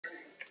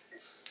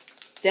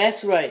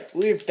That's right,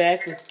 we're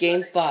back with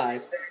Game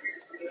 5.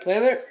 We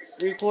haven't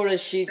recorded a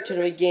Sheep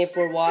Tournament game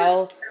for a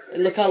while.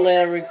 And look how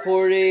late I'm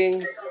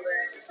recording.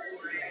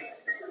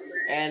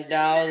 And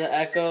now the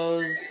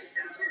echoes.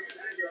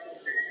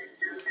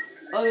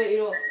 Okay, you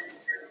know what?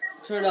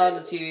 Turn on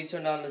the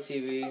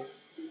TV.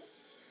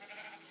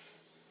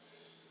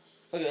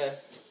 Okay.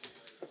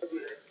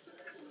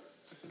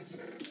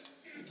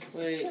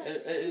 Wait,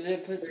 did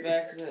it put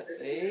back the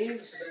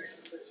eggs?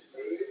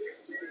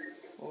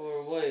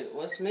 Or wait,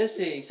 what's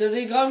missing? So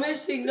they got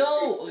missing?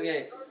 No!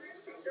 Okay.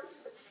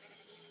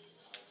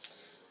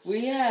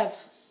 We have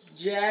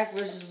Jack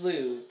versus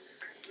Luke.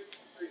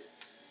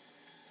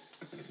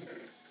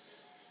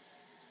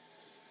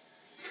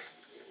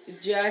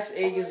 Jack's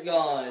egg is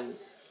gone.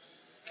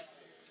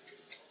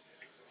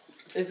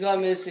 It's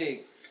gone missing.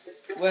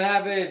 What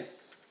happened?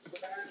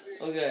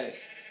 Okay.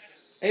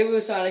 Hey, Blue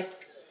Sonic.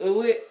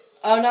 Wait,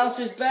 our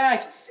announcer's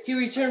back. He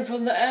returned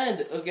from the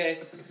end.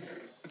 Okay.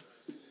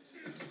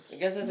 I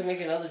guess I have to make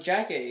another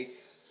Jack egg.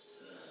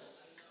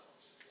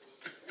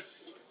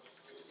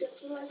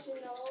 Just to let you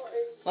know,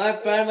 My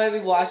friend might be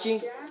watching.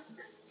 Jack.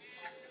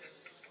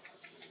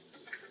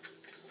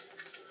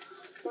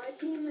 My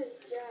team is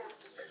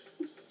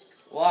Jack.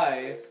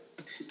 Why?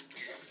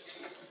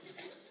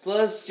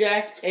 Plus,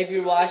 Jack, if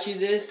you're watching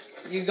this,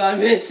 you got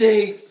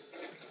missing.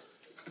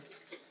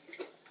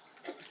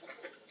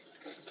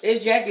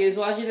 If Jack is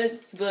watching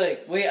this, he'll be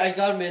like, wait, I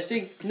got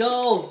missing?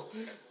 No!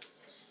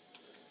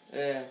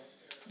 Yeah,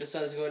 the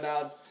sun's going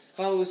down.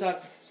 Come on, Wusan,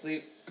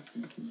 sleep.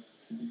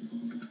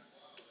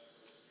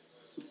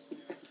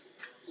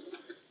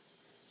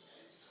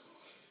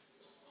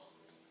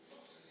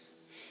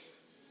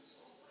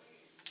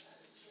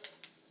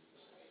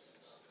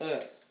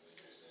 Okay.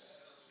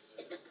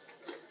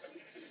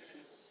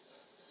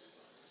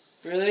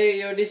 Really?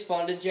 You already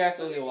spawned it, Jack?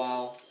 Okay,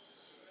 wow.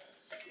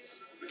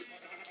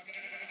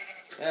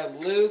 I have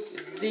Luke.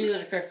 These are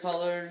the correct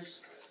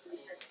colors.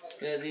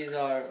 Yeah, these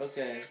are.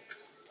 Okay.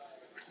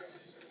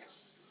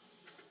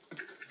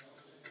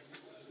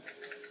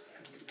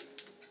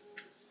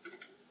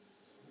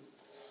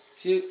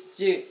 Shoot,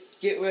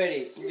 get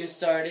ready. We're gonna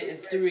start it in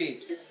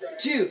 3,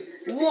 2,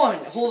 1.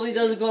 Hopefully it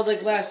doesn't go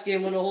like last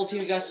game when the whole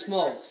team got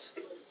smoked.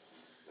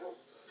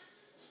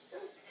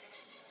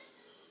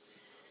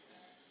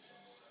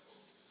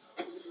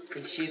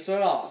 And sheep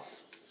are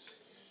off.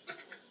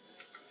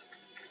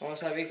 Come on,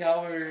 happy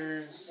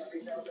cowards.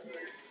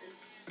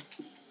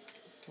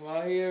 Come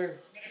out here.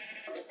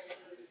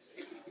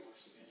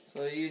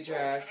 So you,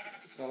 Jack,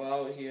 come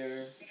out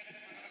here.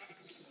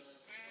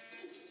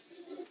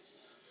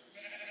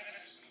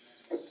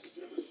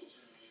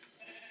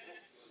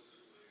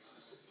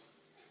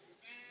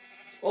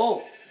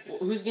 Oh,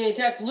 who's getting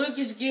attacked? Luke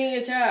is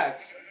getting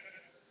attacked.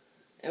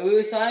 And we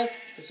were saying,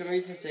 for some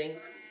reason, saying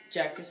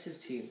Jack is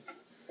his team.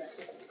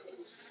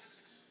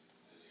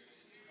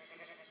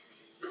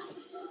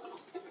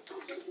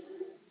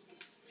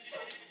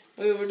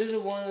 Wait, where did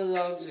one of the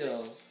dogs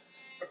go?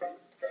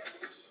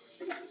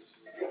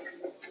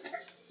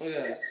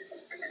 Okay.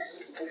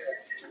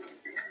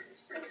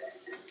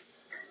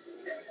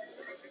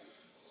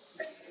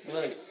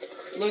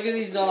 Look at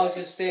these dogs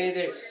just staying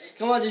there.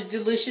 Come on, there's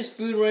delicious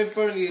food right in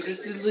front of you. There's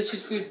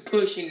delicious food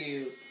pushing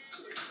you.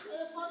 Are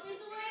the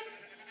puppies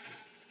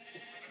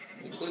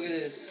awake? Look at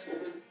this.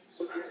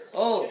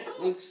 Oh,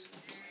 looks.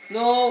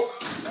 No,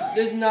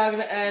 this is not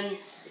gonna end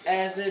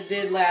as it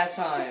did last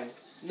time.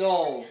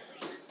 No.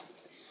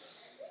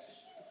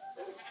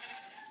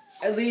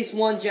 At least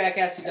one Jack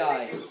has to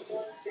die.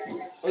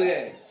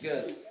 Okay,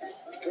 good.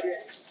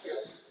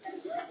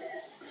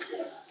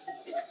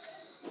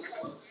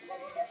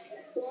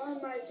 One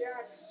of my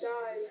Jacks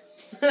died.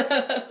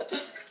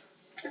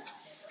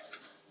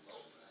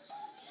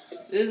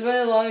 This has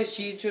been the longest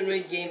Sheep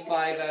Tournament game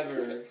 5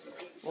 ever.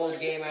 Well,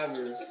 game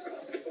ever.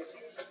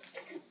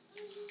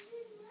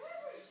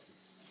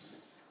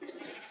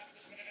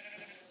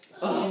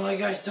 Oh my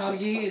gosh,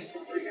 doggies.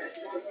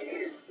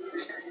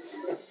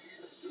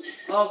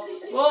 Oh,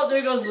 well,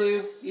 there goes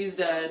Luke. He's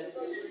dead.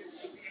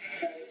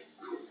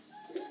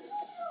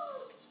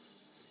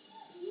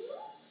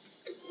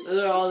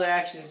 Those are all the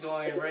actions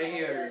going right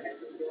here.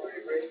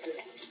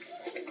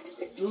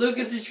 Luke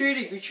is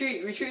retreating.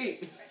 Retreat,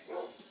 retreat.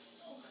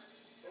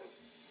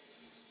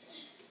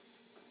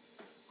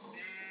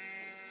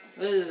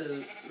 This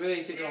is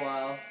really taking a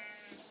while.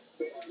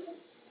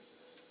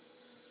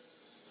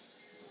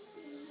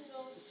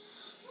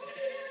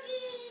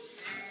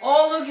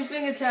 Oh, Luke is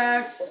being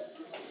attacked.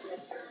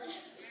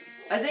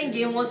 I think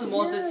game 1's the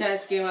most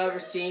intense game I've ever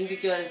seen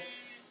because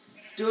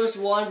there was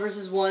 1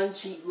 versus 1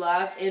 cheat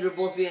left and they're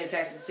both being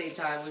attacked at the same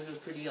time, which was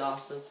pretty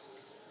awesome.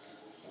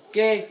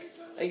 Okay,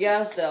 I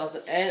guess that was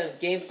the end of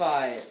game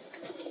 5.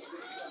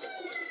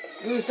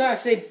 Ooh, sorry,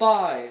 say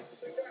bye.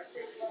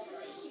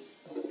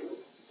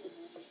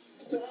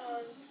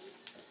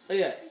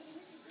 Okay.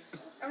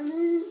 I'm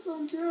eating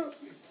some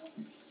chips.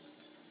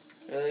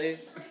 Really?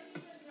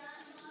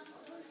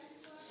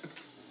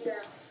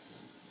 Yeah.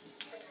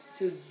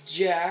 So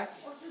Jack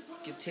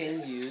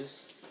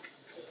continues.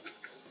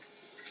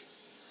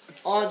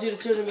 on to the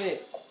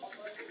tournament.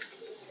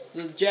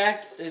 So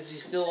Jack, if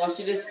you're still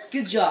watching this,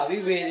 good job.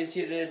 You made it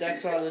to the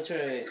next round of the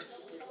tournament.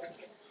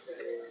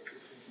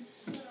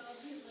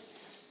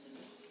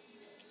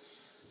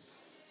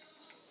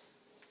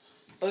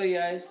 Okay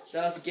guys,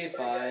 that was game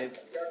 5.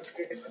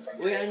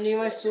 Wait, I need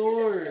my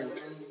sword.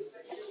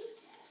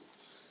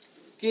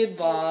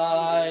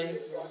 Goodbye.